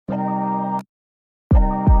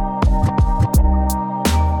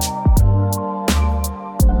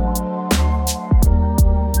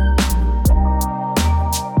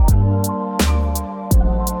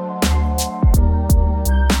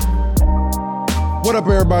What up,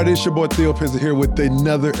 everybody? It's your boy Theo Pinson here with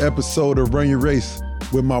another episode of Run Your Race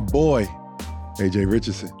with my boy, AJ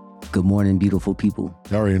Richardson. Good morning, beautiful people.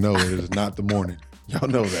 You already know it is not the morning. Y'all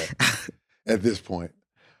know that at this point.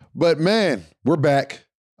 But man, we're back.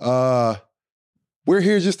 We're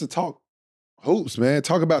here just to talk hoops, man.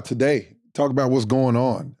 Talk about today. Talk about what's going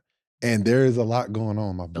on. And there is a lot going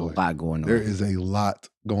on, my boy. A lot going on. There is a lot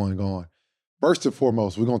going on. First and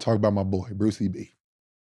foremost, we're going to talk about my boy, Brucey B.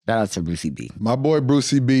 Shout out to Brucey B. My boy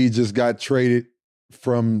Brucey B just got traded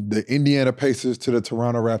from the Indiana Pacers to the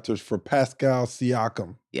Toronto Raptors for Pascal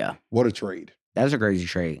Siakam. Yeah. What a trade. That was a crazy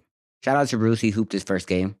trade. Shout out to Brucey. He hooped his first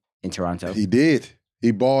game in Toronto. He did. He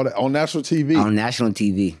balled on national TV. On national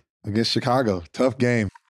TV. Against Chicago. Tough game.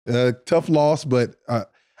 Tough loss, but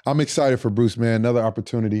I'm excited for Bruce, man. Another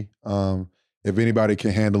opportunity. If anybody can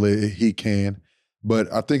handle it, he can.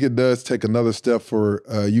 But I think it does take another step for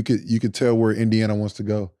you could tell where Indiana wants to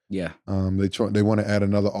go. Yeah. They want to add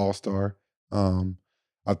another all-star.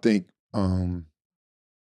 I think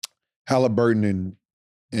Halliburton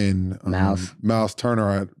and Miles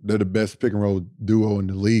Turner they're the best pick and roll duo in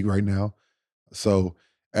the league right now. So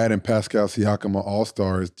adding Pascal Siakam, an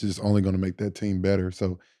all-star, is just only going to make that team better.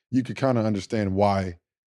 So you could kind of understand why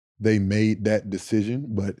they made that decision,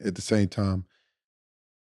 but at the same time,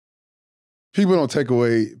 people don't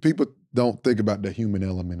think about the human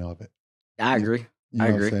element of it. I agree. You know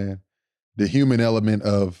what I'm saying? The human element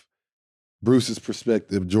of Bruce's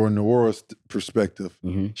perspective, Jordan Nwora's perspective.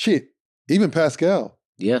 Mm-hmm. Shit, even Pascal.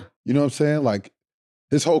 Yeah. You know what I'm saying? Like,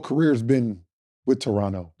 his whole career has been with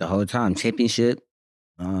Toronto. The whole time. Championship.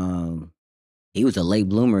 He was a late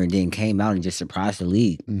bloomer and then came out and just surprised the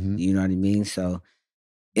league. Mm-hmm. You know what I mean? So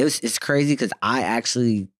it's crazy because I'm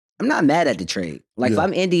not mad at the trade. Like, if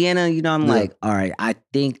I'm Indiana, I'm like, all right, I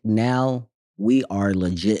think now we are a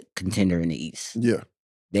legit contender in the East. Yeah.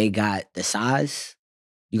 They got the size.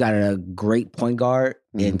 You got a great point guard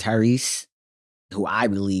in Tyrese, who I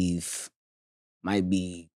believe might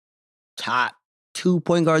be top 2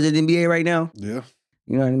 point guards in the NBA right now. Yeah.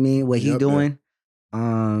 You know what I mean? What he doing.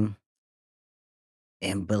 Bro,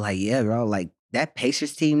 like that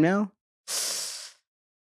Pacers team now, I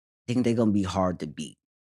think they're gonna be hard to beat.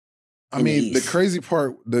 I mean, the crazy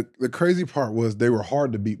part was they were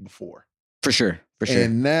hard to beat before. For sure.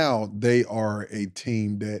 And now they are a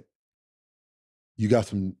team that you got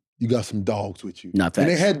some dogs with you. Not facts. And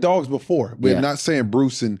they had dogs before. We're not saying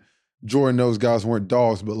Bruce and Jordan, those guys weren't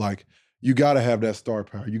dogs, but like, you got to have that star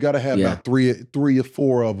power. You got to have about three or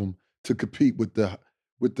four of them to compete with the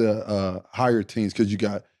higher teams, because you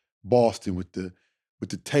got Boston with the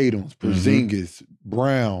Tatums, Porzingis,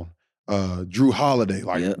 Brown, Drew Holiday.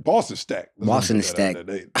 Like, Boston stacked. Boston is stacked.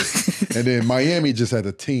 And then Miami just had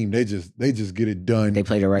a team. They just get it done. They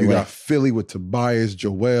play the right way. You got Philly with Tobias,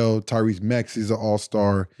 Joel, Tyrese Maxey's an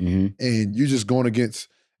all-star. Mm-hmm. And you're just going against,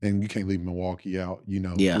 and you can't leave Milwaukee out,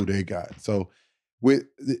 who they got. So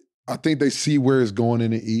I think they see where it's going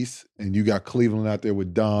in the East, and you got Cleveland out there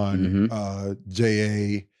with Don,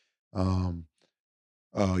 J.A.,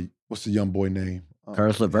 what's the young boy name?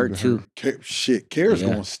 Karis LeVert, too. Karis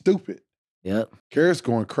going stupid. Yep. Karis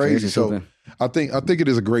going crazy. So I think it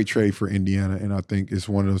is a great trade for Indiana, and I think it's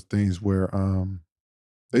one of those things where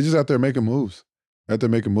they just out there making moves.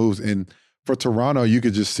 And for Toronto, you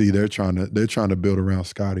could just see they're trying to build around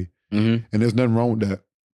Scotty. Mm-hmm. And there's nothing wrong with that.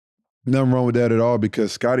 Nothing wrong with that at all,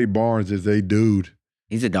 because Scotty Barnes is a dude.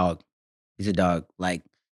 He's a dog. Like,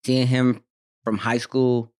 seeing him from high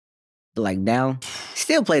school to like now,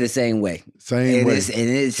 still play the same way. And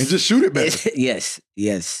just shoot it better. Yes.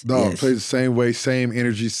 Dog plays the same way, same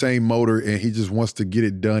energy, same motor, and he just wants to get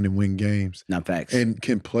it done and win games. Not facts. And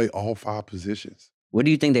can play all 5 positions. What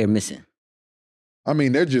do you think they're missing? I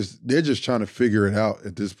mean, they're just trying to figure it out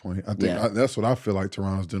at this point. I think that's what I feel like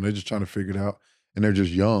Toronto's doing. They're just trying to figure it out, and they're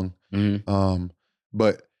just young. Mm-hmm.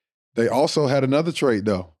 But they also had another trade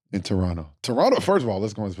though in Toronto. First of all,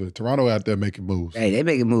 let's go into it. Toronto out there making moves. Hey, they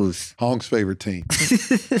making moves. Hong's favorite team.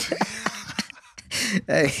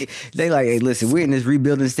 Hey, they like, hey, listen, we're in this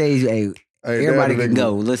rebuilding stage. Hey, everybody can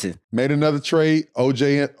go. Listen. Made another trade, OG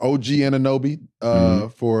Anunoby,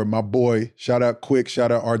 for my boy. Shout out Quick.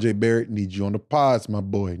 Shout out RJ Barrett. Need you on the pods, my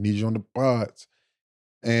boy. Need you on the pods.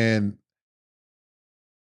 And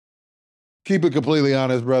keep it completely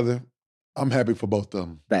honest, brother, I'm happy for both of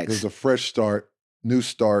them. Facts. There's a fresh start, new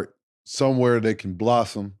start, somewhere they can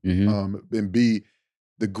blossom and be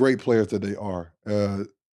the great players that they are.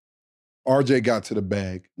 RJ got to the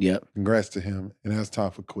bag. Yep. Congrats to him. And that's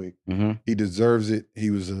time for Quick. Mm-hmm. He deserves it.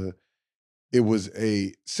 It was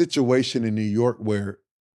a situation in New York where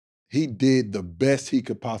he did the best he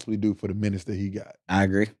could possibly do for the minutes that he got. I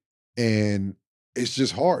agree. And it's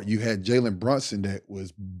just hard. You had Jalen Brunson that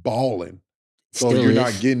was balling. So Still you're is.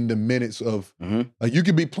 not getting the minutes of, like, you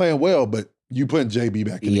could be playing well, but you putting JB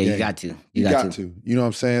back in the game. Yeah, you got to. You got to. You know what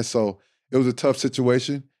I'm saying? So it was a tough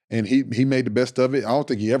situation, and he made the best of it. I don't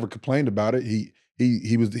think he ever complained about it. He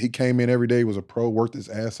came in every day, was a pro, worked his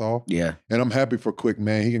ass off. Yeah. And I'm happy for Quick,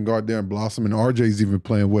 man. He can go out there and blossom, and RJ's even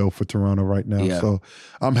playing well for Toronto right now. Yeah. So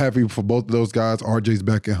I'm happy for both of those guys. RJ's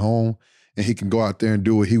back at home, and he can go out there and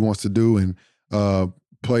do what he wants to do and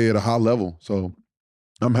play at a high level. So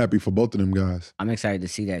I'm happy for both of them guys. I'm excited to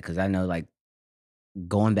see that because I know, like,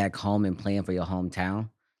 going back home and playing for your hometown,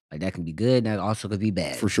 like, that can be good. And that also could be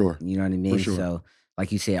bad. For sure. You know what I mean? For sure. So,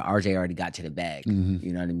 like you said, RJ already got to the bag. Mm-hmm.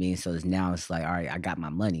 You know what I mean? So now it's like, all right, I got my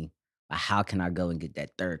money. But how can I go and get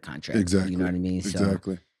that third contract? Exactly. You know what I mean?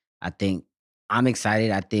 Exactly. So I think I'm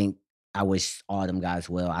excited. I think I wish all them guys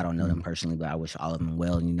well. I don't know them personally, but I wish all of them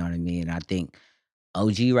well. You know what I mean? And I think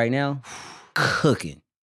OG right now, cooking.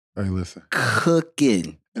 Hey, listen.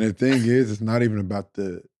 Cooking. And the thing is, it's not even about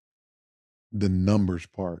the numbers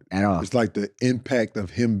part. At all. It's like the impact of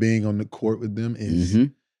him being on the court with them is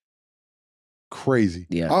crazy.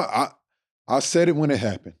 Yeah. I said it when it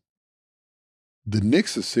happened. The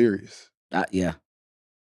Knicks are serious. Yeah.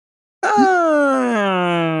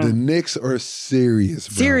 The Knicks are serious,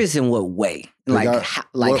 bro. Serious in what way? Like how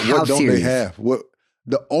what don't serious? They have?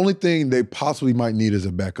 The only thing they possibly might need is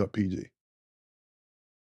a backup PG.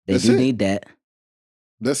 They do need that.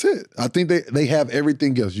 That's it. I think they have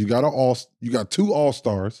everything else. You got two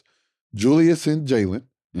All-Stars, Julius and Jalen.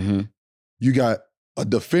 Mm-hmm. You got a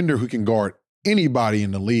defender who can guard anybody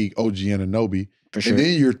in the league, OG Anunoby. For sure. And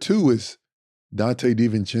then your two is Dante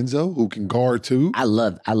DiVincenzo, who can guard too. I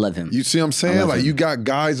love him. You see what I'm saying? Like, you got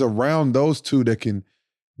guys around those two that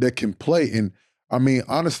can play. And I mean,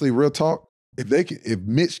 honestly, real talk, if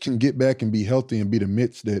Mitch can get back and be healthy and be the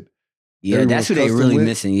Mitch that that's who they really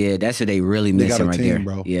missing. Yeah, that's who they really missing right there.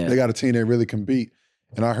 Bro. Yeah. They got a team that really compete.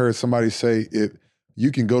 And I heard somebody say, if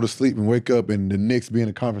you can go to sleep and wake up and the Knicks be in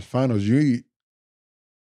the conference finals,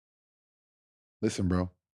 listen,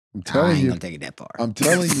 bro. I'm telling you. I ain't gonna take it that far. I'm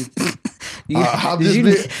telling you.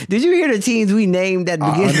 Did you hear the teams we named at the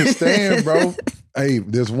beginning? I understand, bro. Hey,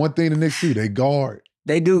 there's one thing the Knicks do. They guard.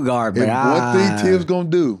 They do guard, but one thing Tibbs gonna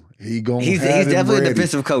do, he's definitely a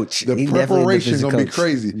defensive coach. The preparation is gonna be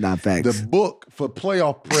crazy. Not facts. The book for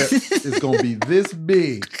playoff prep is gonna be this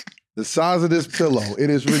big, the size of this pillow. It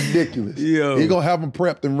is ridiculous. He's gonna have them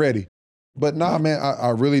prepped and ready. But nah, man, I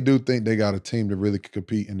really do think they got a team that really could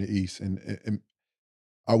compete in the East, and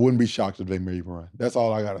I wouldn't be shocked if they made a run. That's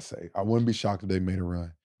all I gotta say. I wouldn't be shocked if they made a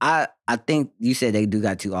run. I think you said they do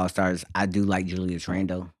got two All-Stars. I do like Julius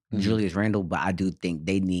Randle. But I do think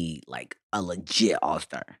they need like a legit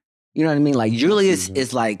All-Star. You know what I mean? Like, Julius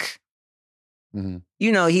is like,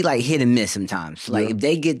 you know, he like hit and miss sometimes. Like, if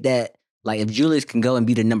they get that, like, if Julius can go and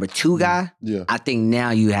be the number 2 guy, I think now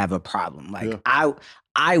you have a problem. Like,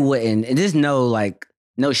 I wouldn't, and there's no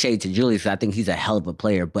shade to Julius, I think he's a hell of a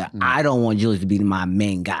player, but I don't want Julius to be my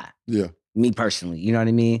main guy. Yeah. Me personally, you know what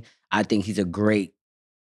I mean? I think he's a great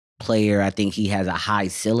player. I think he has a high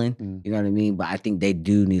ceiling. You know what I mean? But I think they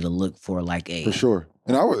do need to look for like a... For sure.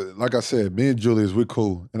 And I would, like I said, me and Julius, we're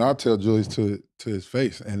cool. And I'll tell Julius to his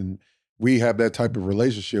face. And we have that type of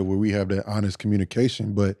relationship where we have that honest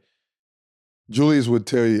communication. But Julius would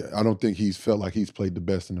tell you, I don't think he's felt like he's played the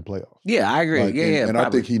best in the playoffs. Yeah, I agree. And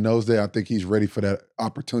I think he knows that. I think he's ready for that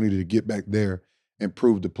opportunity to get back there and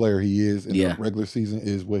prove the player he is in the regular season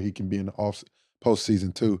is what he can be in the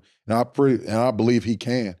postseason too. And I believe he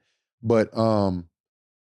can. But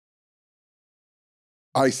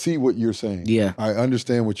I see what you're saying. Yeah. I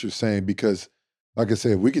understand what you're saying because, like I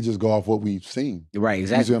said, we could just go off what we've seen. Right,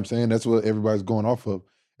 exactly. You see what I'm saying? That's what everybody's going off of.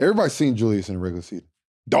 Everybody's seen Julius in the regular season.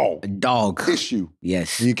 Dog. Issue.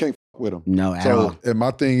 Yes. And you can't fuck with him. No, at all. And my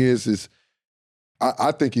thing is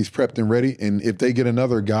I think he's prepped and ready. And if they get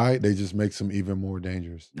another guy, they just makes him even more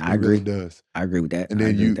dangerous. I agree. It really does. I agree with that. And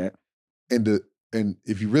then and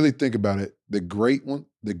if you really think about it, the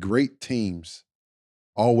great teams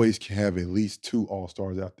always can have at least 2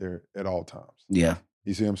 All-Stars out there at all times. Yeah.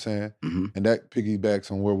 You see what I'm saying? Mm-hmm. And that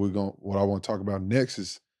piggybacks on what I want to talk about next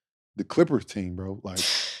is the Clippers team, bro. Like,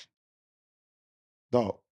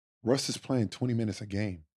 dog, Russ is playing 20 minutes a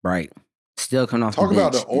game. Right. Still coming off Talk the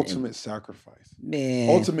bench. about the ultimate sacrifice. Man.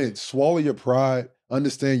 Ultimate, swallow your pride.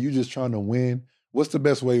 Understand you just trying to win. What's the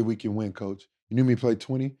best way we can win, coach? You need me to play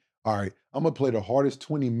 20? All right, I'm going to play the hardest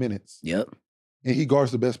 20 minutes. Yep. And he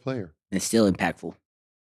guards the best player. And still impactful.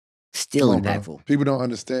 Still impactful. Bro. People don't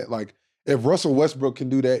understand. Like, if Russell Westbrook can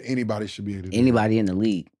do that, anybody should be able to do Anybody in the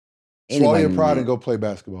league. Swallow your pride and go play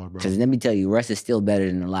basketball, bro. Because let me tell you, Russ is still better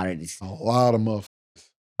than a lot of these. A lot of motherfuckers.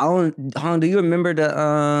 Do you remember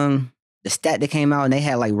the stat that came out and they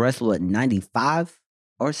had like Russell at 95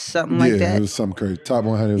 or something like that? Yeah, it was something crazy. Top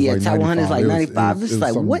 100 was like 95. Top 100 is like 95. It's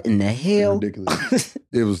like, what in the hell? Ridiculous.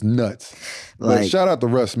 It was nuts. Like, but shout out to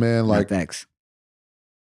Russ, man. Like, facts.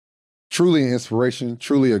 Truly an inspiration,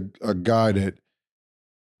 truly a guy that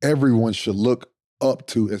everyone should look up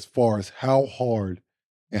to as far as how hard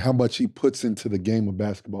and how much he puts into the game of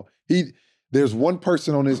basketball. There's one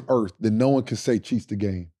person on this earth that no one can say cheats the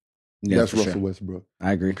game. Yeah, that's Russell Westbrook.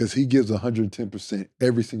 I agree. Because he gives 110%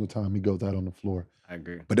 every single time he goes out on the floor. I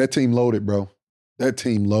agree. But that team loaded, bro. That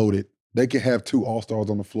team loaded. They can have 2 All-Stars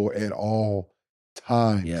on the floor at all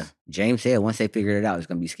times. Yeah. James said once they figure it out, it's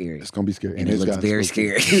going to be scary. It's going to be scary. And it looks very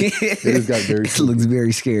scary. It got very scary. It looks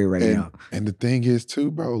very scary right now. And the thing is,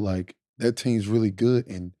 too, bro, like, that team's really good,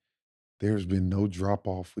 and there's been no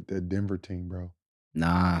drop-off with that Denver team, bro.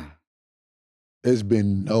 Nah. There's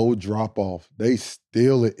been no drop-off. They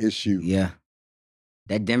still an issue. Yeah.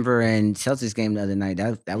 That Denver and Celtics game the other night,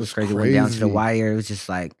 that was crazy. Went down to the wire. It was just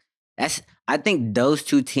like, I think those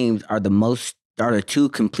 2 teams are the 2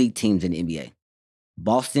 complete teams in the NBA.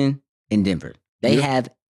 Boston and Denver. They have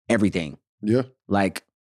everything. Yeah. Like,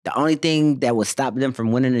 the only thing that would stop them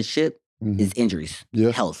from winning the ship is injuries.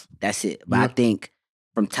 Yeah. Health. That's it. But I think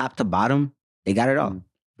from top to bottom, they got it all.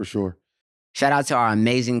 For sure. Shout out to our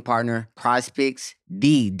amazing partner, PrizePicks,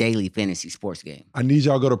 the daily fantasy sports game. I need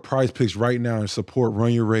y'all to go to PrizePicks right now and support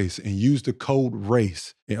Run Your Race and use the code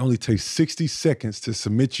RACE. It only takes 60 seconds to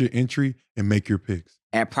submit your entry and make your picks.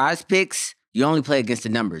 At PrizePicks, you only play against the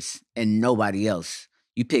numbers and nobody else.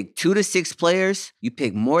 You pick 2 to 6 players, you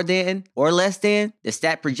pick more than or less than the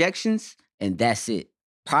stat projections, and that's it.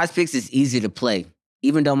 PrizePicks is easy to play.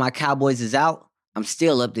 Even though my Cowboys is out, I'm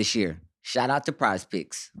still up this year. Shout out to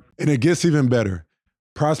PrizePicks. And it gets even better.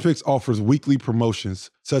 PrizePicks offers weekly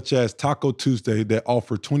promotions, such as Taco Tuesday, that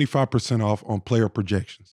offer 25% off on player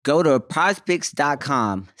projections. Go to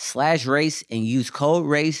prizepicks.com/race and use code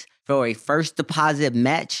RACE for a first deposit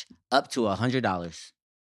match up to $100.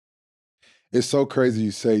 It's so crazy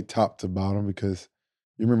you say top to bottom because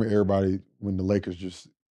you remember everybody when the Lakers just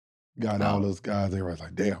got all those guys, they were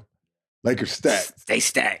like, damn, Lakers stacked. They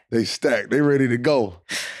stacked. They stacked. They ready to go.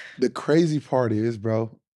 The crazy part is,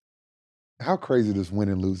 bro, how crazy does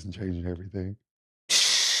winning, losing, changing everything?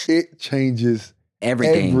 It changes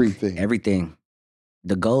everything. Everything.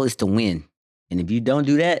 The goal is to win. And if you don't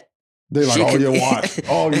do that, they're like, oh, you watch.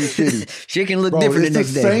 Oh, you shitty. Shit can look different the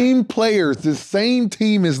next day. It's the same players, the same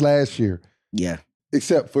team as last year. Yeah.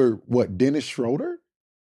 Except for, what, Dennis Schroeder?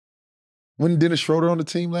 Wasn't Dennis Schroeder on the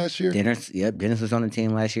team last year? Dennis was on the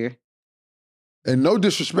team last year. And no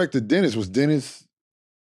disrespect to Dennis. Was Dennis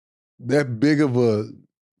that big of a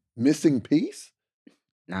missing piece?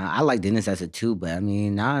 Nah, I like Dennis as a 2, but I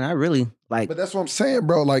mean, not really. Like, but that's what I'm saying,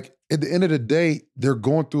 bro. Like, at the end of the day, they're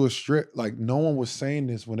going through a stretch. Like, no one was saying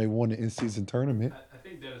this when they won the in-season tournament. I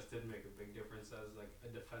think Dennis did make a big difference as like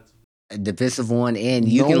a defensive one, and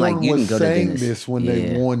you can go to Dennis. No one was saying this when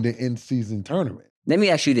they won the in-season tournament. Let me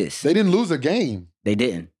ask you this: they didn't lose a game. They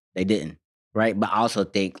didn't, right? But I also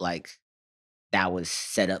think like that was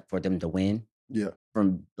set up for them to win. Yeah.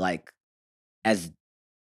 From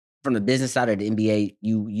the business side of the NBA,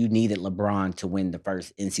 you needed LeBron to win the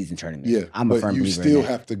first in-season tournament. Yeah, I'm a firm believer. You still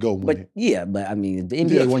have to go win. But I mean, if the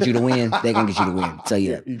NBA wants you to win, they can get you to win. So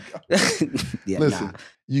yeah. Listen,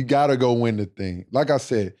 you gotta go win the thing. Like I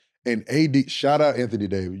said, and AD, shout out Anthony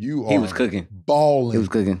Davis. He was cooking. Balling. He was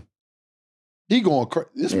cooking. He going crazy.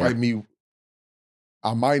 This might be,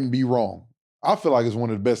 I mightn't be wrong. I feel like it's one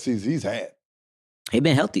of the best seasons he's had. He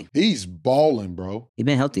been healthy. He's balling, bro. He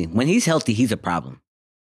been healthy. When he's healthy, he's a problem.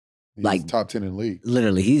 He's like top 10 in the league.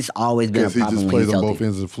 Literally, he's always been a problem. He just plays on both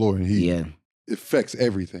ends of the floor, and he affects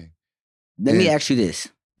everything. Let me ask you this: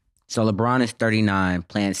 so LeBron is 39,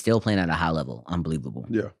 still playing at a high level, unbelievable.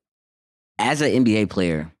 Yeah. As an NBA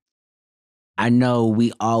player, I know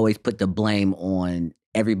we always put the blame on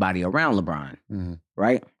everybody around LeBron,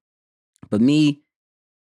 right? But me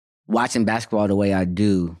watching basketball the way I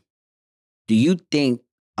do you think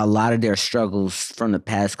a lot of their struggles from the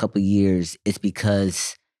past couple of years is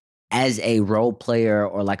because as a role player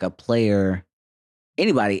or like a player,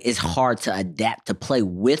 anybody, it's hard to adapt to play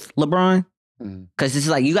with LeBron? Because it's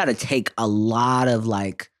like you got to take a lot of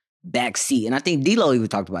like backseat. And I think D-Lo even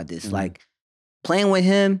talked about this. Like playing with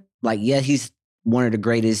him, like, yeah, he's one of the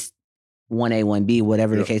greatest 1A, 1B,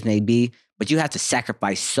 whatever the case may be. But you have to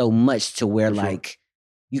sacrifice so much to where like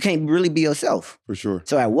you can't really be yourself. For sure.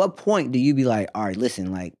 So at what point do you be like, all right,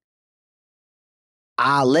 listen, like,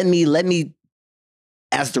 let me,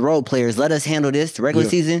 as the role players, let us handle this the regular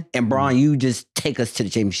season, and Bron, you just take us to the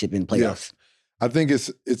championship and playoffs. I think it's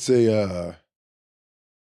a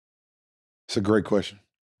great question.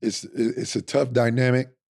 It's a tough dynamic.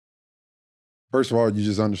 First of all, you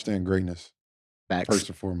just understand greatness. Facts. First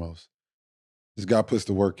and foremost, this guy puts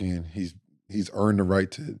the work in. He's earned the right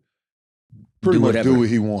to pretty much do what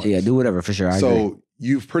he wants. Yeah, do whatever for sure. I agree.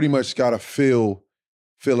 You've pretty much got to fill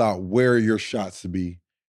out where your shots to be,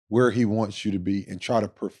 where he wants you to be, and try to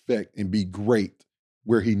perfect and be great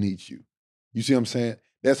where he needs you. You see what I'm saying?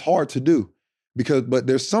 That's hard to do but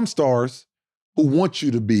there's some stars who want you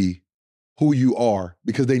to be who you are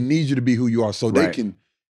because they need you to be who you are so they can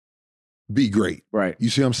be great. Right. You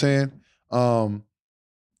see what I'm saying? I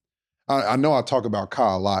know I talk about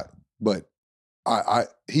Kyle a lot, but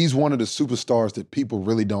he's one of the superstars that people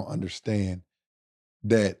really don't understand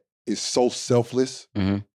that is so selfless.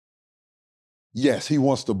 Mm-hmm. Yes, he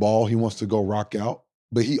wants the ball. He wants to go rock out,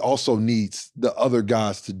 but he also needs the other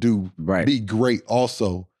guys to be great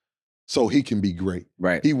also so he can be great.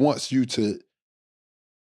 Right. He wants you to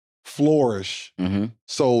flourish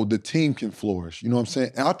so the team can flourish. You know what I'm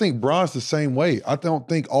saying? And I think Bron's the same way. I don't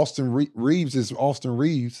think Austin Reeves is Austin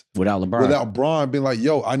Reeves without LeBron. Without Bron being like,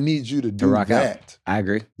 yo, I need you to do rock that. Out. I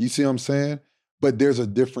agree. You see what I'm saying? But there's a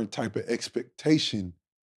different type of expectation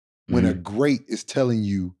when a great is telling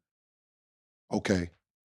you, okay,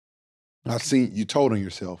 I've seen you told on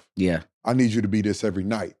yourself. Yeah. I need you to be this every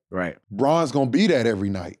night. Right. Bron's gonna be that every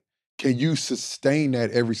night. Can you sustain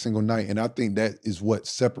that every single night? And I think that is what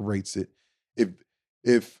separates it.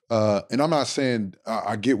 If and I'm not saying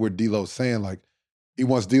I get what D'Lo's saying, like he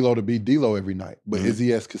wants D'Lo to be D'Lo every night, but is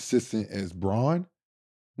he as consistent as Bron?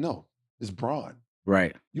 No, it's Bron.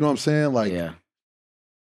 Right. You know what I'm saying? Like,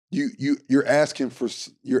 you're asking.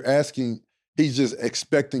 He's just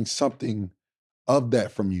expecting something of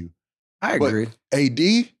that from you. I agree. AD,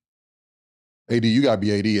 you gotta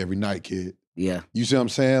be AD every night, kid. Yeah. You see what I'm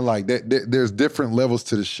saying? Like there's different levels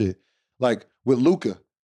to the shit. Like with Luka,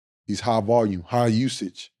 he's high volume, high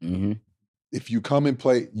usage. Mm-hmm. If you come and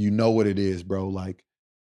play, you know what it is, bro. Like,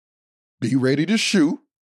 be ready to shoot.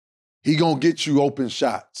 He gonna get you open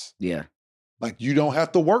shots. Yeah. Like you don't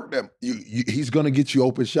have to work them. He's gonna get you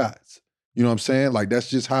open shots. You know what I'm saying? Like that's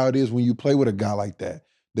just how it is when you play with a guy like that.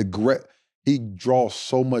 He draws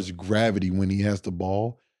so much gravity when he has the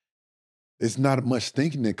ball. It's not much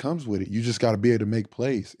thinking that comes with it. You just got to be able to make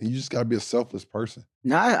plays, and you just got to be a selfless person.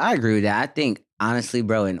 No, I agree with that. I think honestly,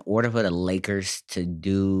 bro, in order for the Lakers to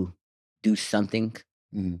do something,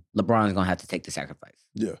 LeBron's gonna have to take the sacrifice.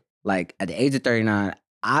 Yeah. Like at the age of 39,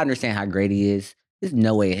 I understand how great he is. There's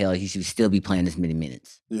no way in hell he should still be playing this many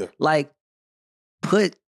minutes. Yeah. Like,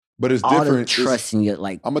 but it's all different. The trust in you.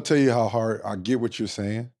 Like, I'm gonna tell you how hard I get what you're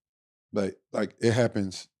saying, but like it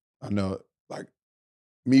happens. I know, like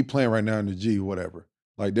me playing right now in the G, whatever.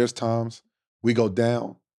 Like there's times we go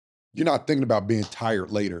down. You're not thinking about being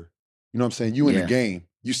tired later. You know what I'm saying? You in the game.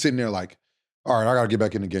 You sitting there like, all right, I gotta get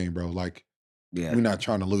back in the game, bro. Like, we're not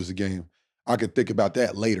trying to lose the game. I could think about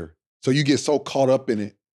that later. So you get so caught up in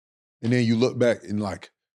it. And then you look back and like,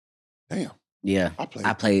 damn. Yeah.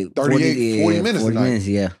 I played 38, 40 minutes tonight.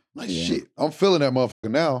 Minutes, Like, shit, I'm feeling that motherfucker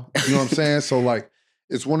now. You know what I'm saying? So like,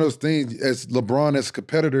 it's one of those things, as LeBron, as a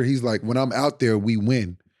competitor, he's like, when I'm out there, we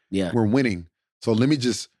win. Yeah. We're winning. So let me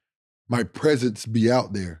just, my presence be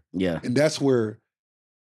out there. Yeah. And that's where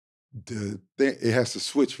it has to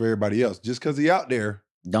switch for everybody else. Just because he out there,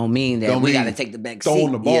 don't mean that we got to take the back seat.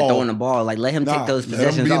 Throwing the ball. Yeah, throwing the ball. Like, let him take those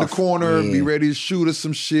possessions let him be off. in the corner, be ready to shoot us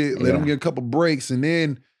some shit. Let him get a couple breaks. And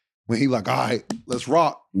then when he like, all right, let's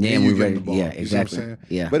rock. Then we ready. The ball. Yeah, exactly. You know what I'm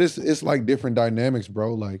saying? Yeah. But it's like different dynamics,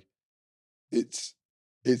 bro. Like, it's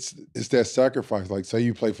that sacrifice. Like, say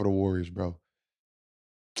you play for the Warriors, bro.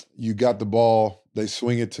 You got the ball. They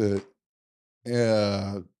swing it to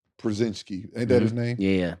Przinski. Ain't that his name?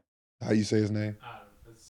 Yeah. How you say his name?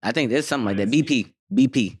 I think there's something like that. BP.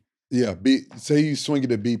 Yeah, say you swing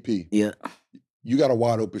it at BP. Yeah. You got a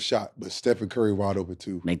wide open shot, but Stephen Curry wide open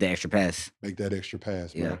too. Make that extra pass. Make that extra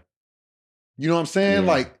pass, bro. Yeah. You know what I'm saying?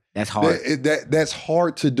 Yeah. Like, that's hard. That's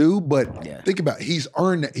hard to do, but think about it. He's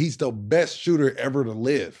earned that. He's the best shooter ever to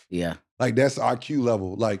live. Yeah. Like, that's IQ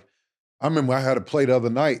level. Like, I remember I had a play the other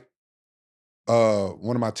night.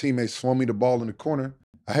 One of my teammates swung me the ball in the corner.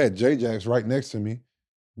 I had J-Jax right next to me,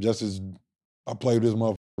 just as I played with this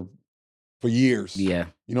motherfucker for years. Yeah.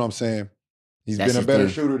 You know what I'm saying? He's been a better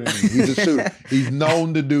shooter than me. He's a shooter. He's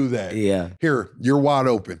known to do that. Yeah. Here, you're wide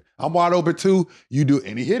open. I'm wide open too. You do,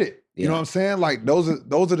 and he hit it. You know what I'm saying? Like, those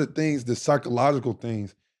are the things, the psychological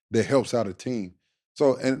things that helps out a team.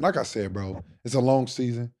 So, and like I said, bro, it's a long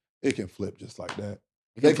season. It can flip just like that.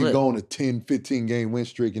 They can go on a 10, 15 game win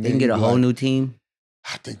streak and they can get a whole new team.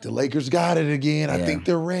 I think the Lakers got it again. I think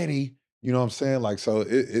they're ready. You know what I'm saying? Like, so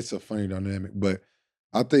it's a funny dynamic. But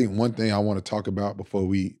I think one thing I want to talk about before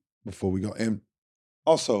we go, and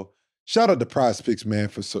also shout out to Prize Picks, man,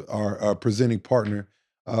 for our presenting partner.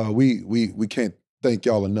 We can't thank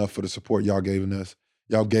y'all enough for the support y'all gave us.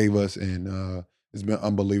 And it's been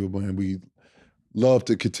unbelievable. And we love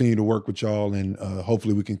to continue to work with y'all, and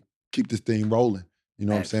hopefully we can keep this thing rolling. You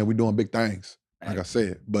know what I'm saying? We're doing big things, like I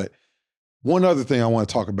said. But one other thing I want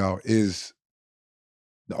to talk about is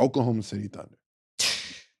the Oklahoma City Thunder.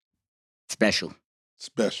 Special.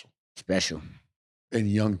 And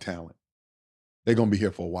young talent. They're going to be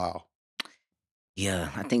here for a while. Yeah,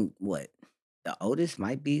 I think the oldest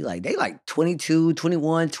might be they 22,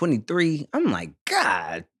 21, 23. I'm like,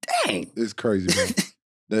 God dang. It's crazy,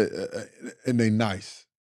 man. And they nice.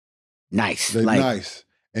 They're nice.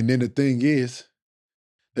 And then the thing is,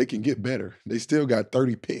 they can get better. They still got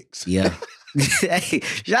 30 picks. Yeah. Hey,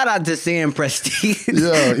 shout out to Sam Prestige.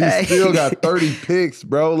 Yeah, he still got 30 picks,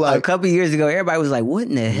 bro. Like a couple years ago, everybody was like, what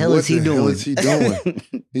in the hell is he doing?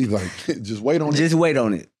 He's like, just wait on it. Just wait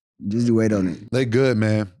on it. They good,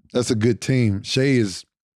 man. That's a good team. Shea is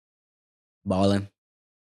balling.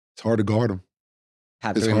 It's hard to guard him.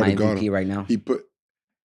 Top 3 my MVP right now.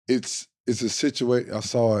 It's a situation. I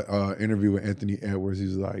saw an interview with Anthony Edwards.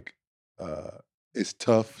 He's like, it's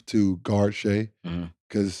tough to guard Shea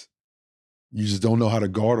because you just don't know how to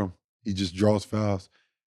guard him. He just draws fouls.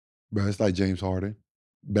 Bro, it's like James Harden.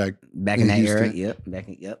 Back in that era, yep.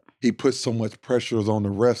 He puts so much pressure on the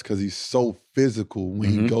refs because he's so physical when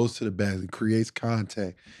he goes to the basket, creates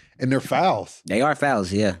contact, and they're fouls. They are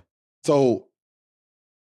fouls, yeah. So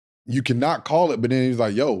you cannot call it, but then he's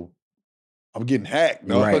like, yo, I'm getting hacked.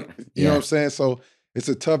 No? Right. You know what I'm saying? So it's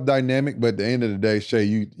a tough dynamic, but at the end of the day, Shea,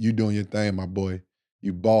 you doing your thing, my boy.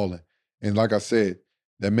 You balling. And like I said,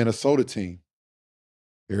 that Minnesota team,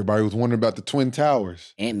 everybody was wondering about the Twin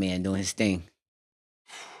Towers. Ant-Man doing his thing.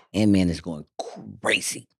 Ant-Man is going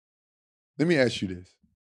crazy. Let me ask you this.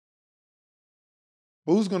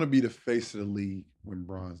 Who's going to be the face of the league when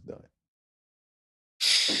Bron's done?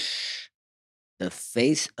 The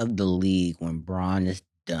face of the league when Bron is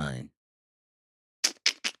done.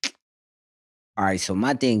 All right, so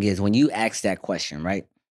my thing is, when you ask that question, right?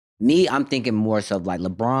 Me, I'm thinking more so of like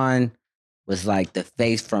LeBron was like the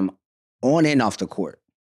face from on and off the court.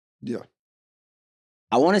 Yeah.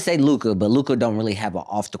 I want to say Luka, but Luka don't really have an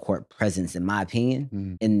off the court presence, in my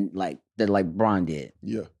opinion, and like Bron did.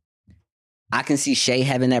 Yeah. I can see Shea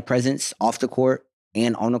having that presence off the court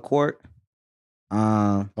and on the court.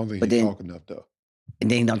 I don't think he's talking enough though.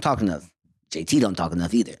 And then he don't talk enough. JT don't talk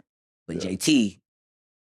enough either. But JT,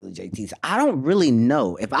 so I don't really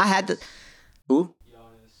know if I had to. Who?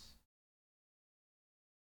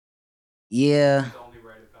 Yeah.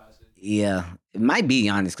 Yeah. It might be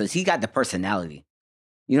Giannis because he got the personality.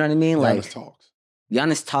 You know what I mean?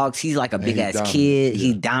 Giannis talks. He's like a big ass kid. Yeah.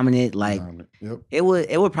 He's dominant. Like it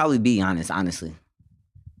would probably be Giannis, honestly.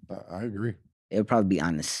 I agree. It would probably be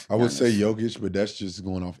Giannis. I would say Jokic, but that's just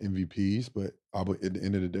going off MVPs. But at the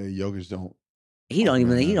end of the day, Jokic don't. He don't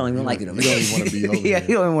even like it over here. He don't even want to be over here.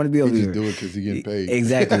 He don't even want to be over here. He just do it because he's getting paid.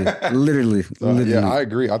 Exactly. Literally. Yeah, I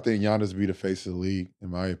agree. I think Giannis be the face of the league, in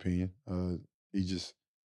my opinion. He just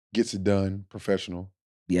gets it done, professional,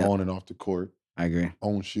 on and off the court. I agree.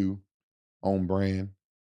 Own shoe, own brand.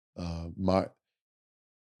 And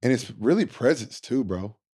it's really presence too,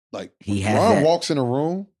 bro. Like Ron walks in a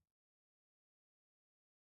room,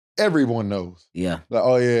 everyone knows. Yeah. Like,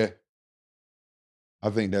 oh yeah. I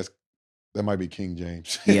think that might be King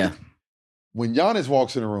James. Yeah. When Giannis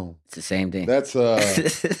walks in the room, it's the same thing. That's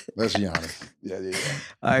Giannis. Yeah.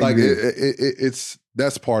 I agree.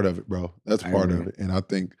 That's part of it, bro. That's part of it, and I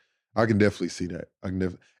think I can definitely see that.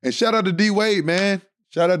 And shout out to D Wade, man.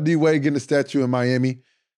 Shout out to D Wade getting a statue in Miami.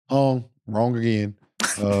 Wrong again.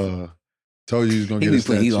 Told you he was gonna get a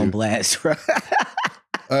statue. He on blast, bro.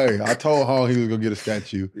 Hey, I told Hong he was gonna get a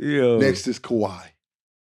statue. Yo. Next is Kawhi.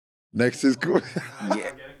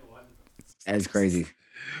 Yeah. That's crazy.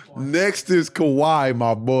 Next is Kawhi,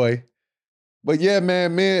 my boy. But yeah,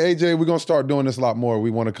 man, me and AJ, we're gonna start doing this a lot more. We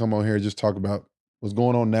want to come on here and just talk about what's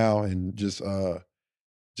going on now and just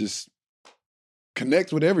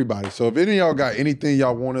connect with everybody. So if any of y'all got anything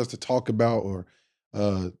y'all want us to talk about or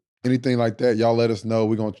anything like that, y'all let us know.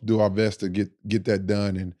 We're gonna do our best to get that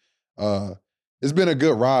done. And it's been a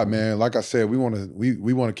good ride, man. Like I said, we want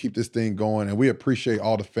to keep this thing going, and we appreciate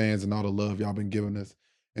all the fans and all the love y'all been giving us,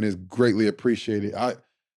 and it's greatly appreciated. I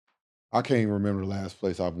can't even remember the last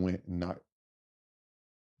place I've went and not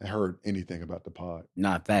heard anything about the pod.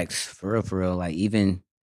 Nah, facts. For real. Like even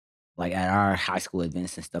like at our high school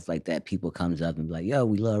events and stuff like that, people comes up and be like, yo,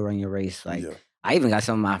 we love Run Your Race. Like I even got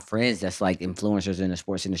some of my friends that's like influencers in the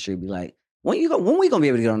sports industry be like, when we gonna be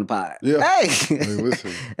able to get on the pod? Yeah. Hey,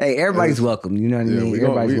 listen. hey, everybody's welcome. You know what I mean?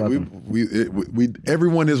 Everybody's welcome.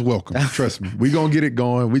 Everyone is welcome. Trust me. We gonna get it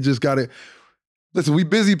going. We just got to listen. We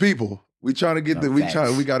busy people. We trying to get we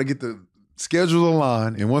got to get the schedule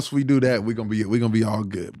aligned, and once we do that, we gonna be all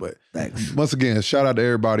good. But once again, shout out to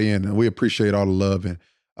everybody in, and we appreciate all the love, and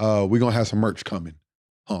we gonna have some merch coming.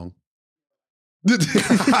 We're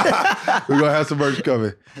gonna have some merch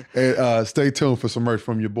coming, and stay tuned for some merch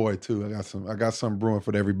from your boy too. I got some brewing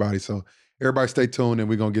for everybody, so everybody stay tuned, and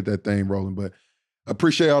we're gonna get that thing rolling. But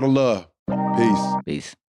appreciate all the love.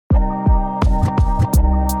 Peace.